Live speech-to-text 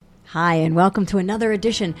Hi, and welcome to another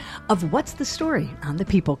edition of What's the Story on the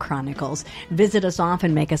People Chronicles. Visit us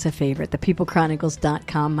often, make us a favorite,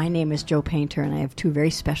 thepeoplechronicles.com. My name is Joe Painter, and I have two very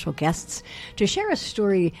special guests to share a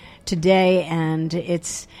story today, and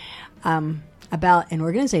it's about an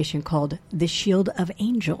organization called the Shield of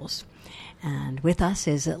Angels. And with us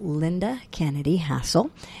is Linda Kennedy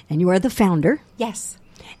Hassel, and you are the founder. Yes.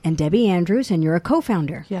 And Debbie Andrews, and you're a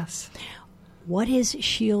co-founder. Yes. What is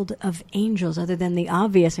Shield of Angels, other than the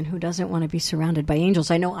obvious, and who doesn't want to be surrounded by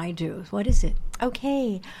angels? I know I do. What is it?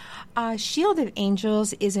 Okay. Shield of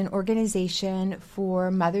Angels is an organization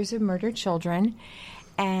for mothers of murdered children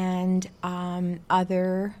and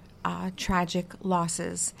other tragic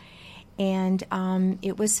losses. And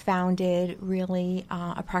it was founded really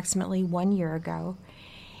approximately 1 year ago.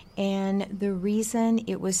 And the reason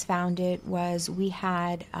it was founded was we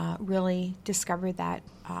had really discovered that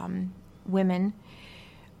women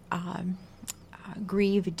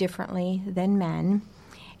grieve differently than men,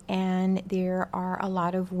 and there are a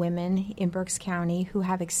lot of women in Berks County who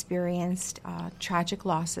have experienced tragic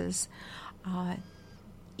losses,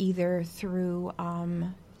 either through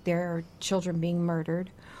their children being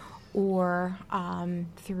murdered or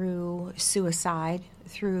through suicide,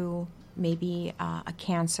 through maybe a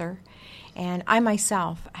cancer. And I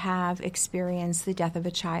myself have experienced the death of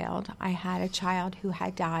a child. I had a child who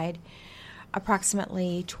had died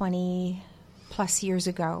approximately 20 plus years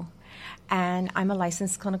ago. And I'm a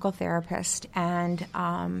licensed clinical therapist, and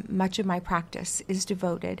much of my practice is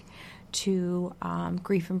devoted to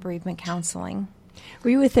grief and bereavement counseling. Were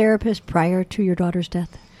you a therapist prior to your daughter's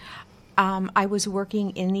death? I was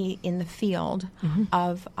working in the field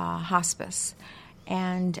of hospice,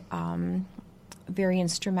 and very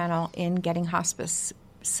instrumental in getting hospice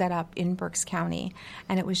set up in Berks County.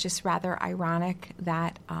 And it was just rather ironic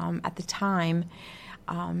that at the time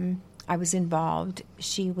I was involved,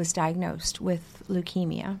 she was diagnosed with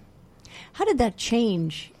leukemia. How did that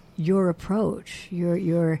change your approach?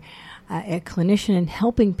 You're a clinician and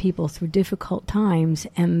helping people through difficult times,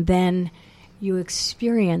 and then you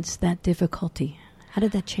experience that difficulty. How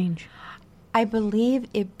did that change? I believe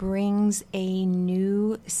it brings a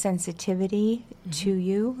new sensitivity to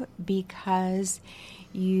you because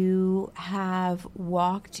you have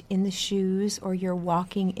walked in the shoes, or you're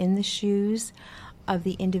walking in the shoes of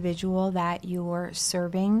the individual that you're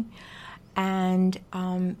serving, and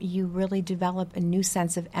you really develop a new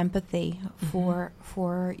sense of empathy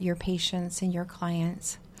for your patients and your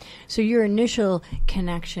clients. So your initial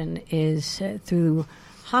connection is through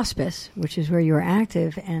hospice, which is where you were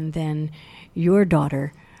active, and then your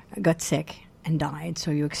daughter got sick and died,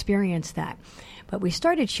 so you experienced that. But we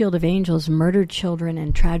started Shield of Angels, murdered children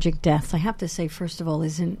and tragic deaths. I have to say, first of all,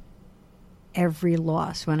 isn't every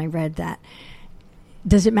loss, when I read that,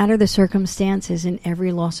 does it matter the circumstance? Isn't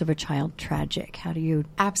every loss of a child tragic? How do you...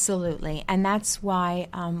 Absolutely. And that's why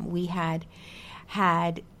we had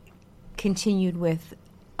continued with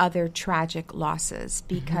other tragic losses,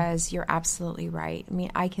 because you're absolutely right. I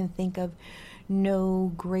mean, I can think of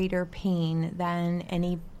no greater pain than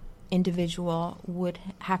any individual would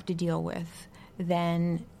have to deal with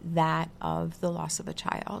than that of the loss of a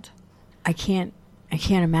child. I can't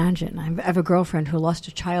imagine. I have a girlfriend who lost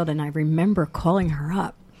a child, and I remember calling her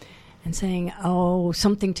up and saying,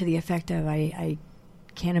 something to the effect of, I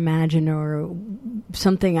can't imagine, or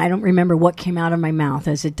something. I don't remember what came out of my mouth,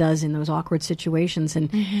 as it does in those awkward situations. And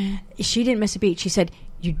she didn't miss a beat. She said,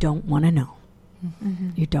 "You don't want to know.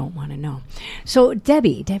 You don't want to know." So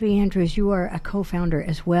Debbie Andrews, you are a co-founder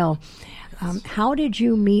as well. How did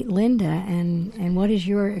you meet Linda, and what is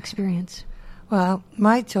your experience? Well,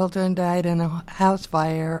 my children died in a house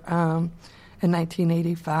fire in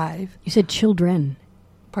 1985. You said children.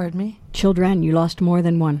 Pardon me? Children. You lost more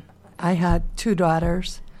than one. I had two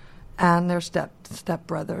daughters and their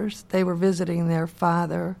stepbrothers. They were visiting their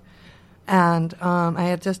father, and I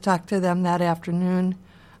had just talked to them that afternoon,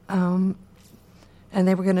 and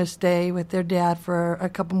they were going to stay with their dad for a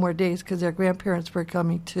couple more days because their grandparents were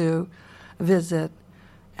coming to visit.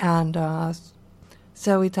 And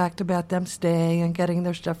so we talked about them staying and getting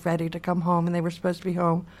their stuff ready to come home, and they were supposed to be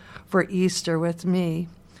home for Easter with me.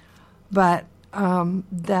 But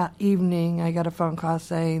that evening I got a phone call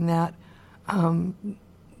saying that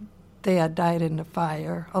they had died in the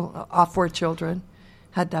fire. All four children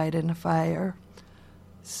had died in the fire.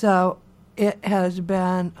 So it has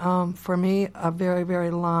been, for me, a very, very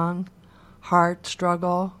long, hard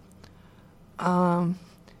struggle.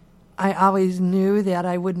 I always knew that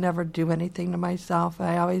I would never do anything to myself.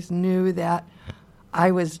 I always knew that I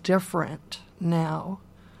was different now.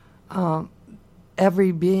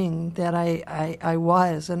 Every being that I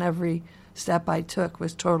was, and every step I took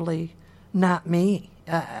was totally not me.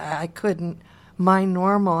 I couldn't. My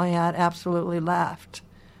normal I had absolutely left.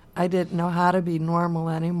 I didn't know how to be normal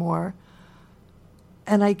anymore.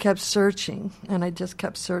 And I kept searching, and I just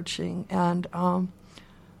kept searching. And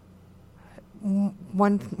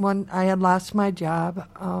one I had lost my job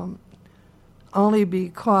only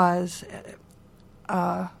because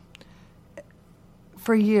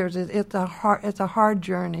for years it's a hard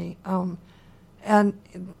journey, and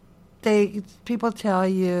people tell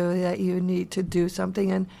you that you need to do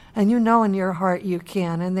something, and you know in your heart you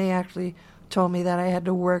can. And they actually told me that I had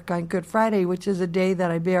to work on Good Friday, which is a day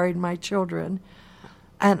that I buried my children.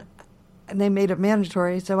 And they made it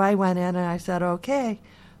mandatory, so I went in and I said, okay,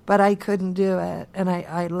 but I couldn't do it, and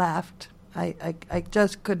I left. I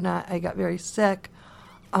just could not. I got very sick,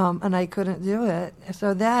 and I couldn't do it.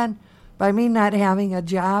 So then, by me not having a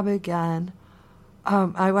job again,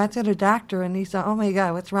 I went to the doctor, and he said, oh, my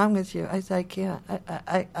God, what's wrong with you? I said, I can't.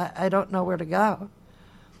 I don't know where to go.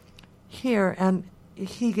 Here, and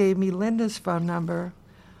he gave me Linda's phone number,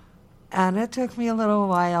 and it took me a little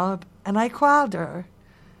while, and I called her.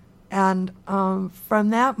 And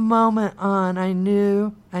from that moment on, I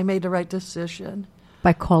knew I made the right decision.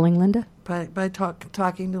 By calling Linda? By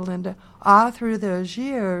talking to Linda. All through those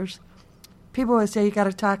years, people would say, you got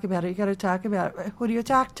to talk about it, you got to talk about it. Who do you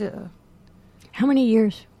talk to? How many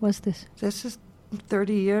years was this? This is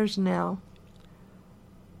 30 years now.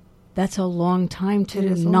 That's a long time to It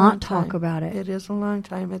is a not long talk time. about it. It is a long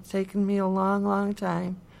time. It's taken me a long, long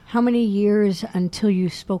time. How many years until you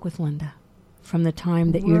spoke with Linda? From the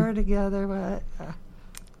time that We're together, what?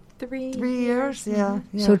 3 years, yeah.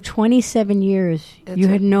 So 27 years, you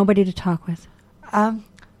had nobody to talk with.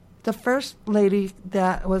 The first lady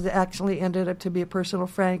that was actually ended up to be a personal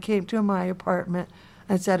friend came to my apartment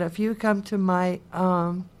and said, if you come to my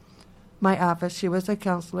office, she was a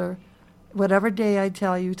counselor, whatever day I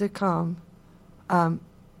tell you to come, I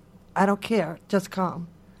don't care, just come.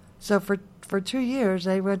 So for 2 years,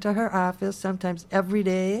 I went to her office sometimes every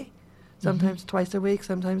day, sometimes twice a week,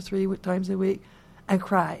 sometimes 3 times a week, and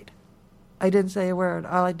cried. I didn't say a word.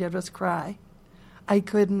 All I did was cry. I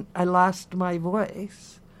lost my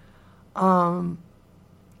voice. I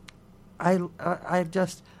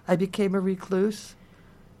became a recluse.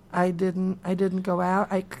 I didn't go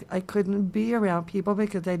out. I couldn't be around people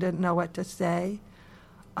because I didn't know what to say.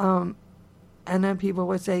 And then people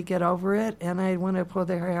would say, get over it, and I'd want to pull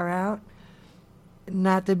their hair out.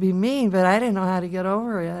 Not to be mean, but I didn't know how to get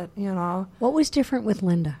over it, you know. What was different with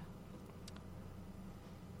Linda?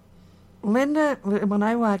 Linda, when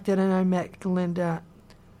I walked in and I met Linda,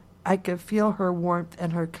 I could feel her warmth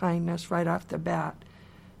and her kindness right off the bat.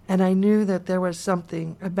 And I knew that there was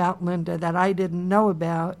something about Linda that I didn't know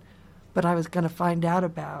about, but I was going to find out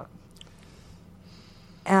about.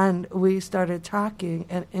 And we started talking,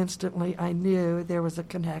 and instantly I knew there was a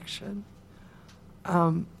connection.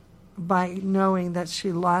 By knowing that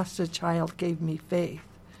she lost a child gave me faith,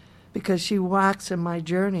 because she walks in my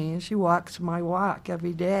journey and she walks my walk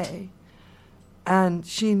every day, and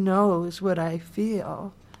she knows what I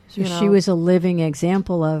feel. So she was a living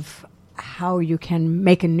example of how you can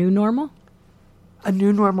make a new normal? A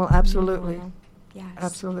new normal, absolutely. Yes.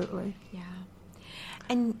 Absolutely. Yeah.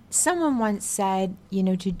 And someone once said,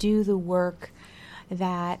 to do the work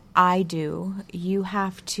that I do, you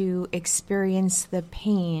have to experience the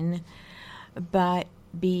pain, but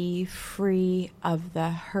be free of the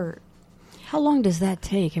hurt. How long does that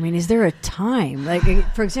take? I mean, is there a time? Like,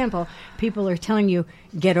 for example, people are telling you,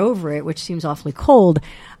 get over it, which seems awfully cold.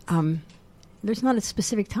 There's not a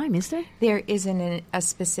specific time, is there? There isn't a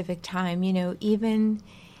specific time. Even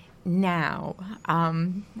now,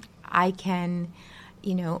 I can,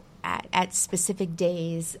 at specific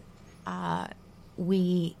days, I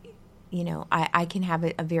can have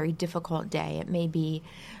a very difficult day. It may be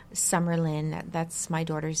Summerlin, that's my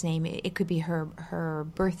daughter's name. It could be her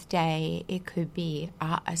birthday. It could be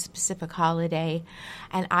a specific holiday.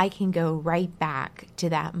 And I can go right back to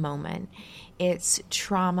that moment. It's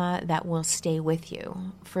trauma that will stay with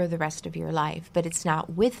you for the rest of your life, but it's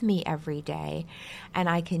not with me every day. And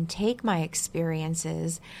I can take my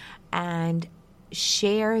experiences and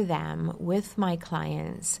share them with my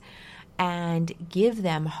clients and give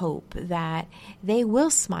them hope that they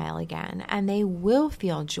will smile again and they will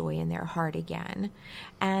feel joy in their heart again,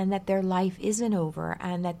 and that their life isn't over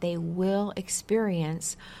and that they will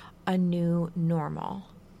experience a new normal.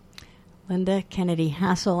 Linda Kennedy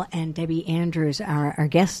Hassel and Debbie Andrews are our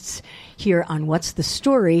guests here on What's the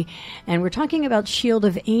Story. And we're talking about Shield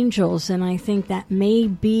of Angels, and I think that may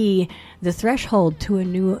be the threshold to a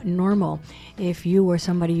new normal if you or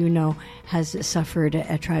somebody you know has suffered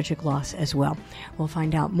a tragic loss as well. We'll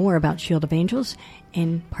find out more about Shield of Angels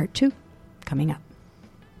in part 2 coming up.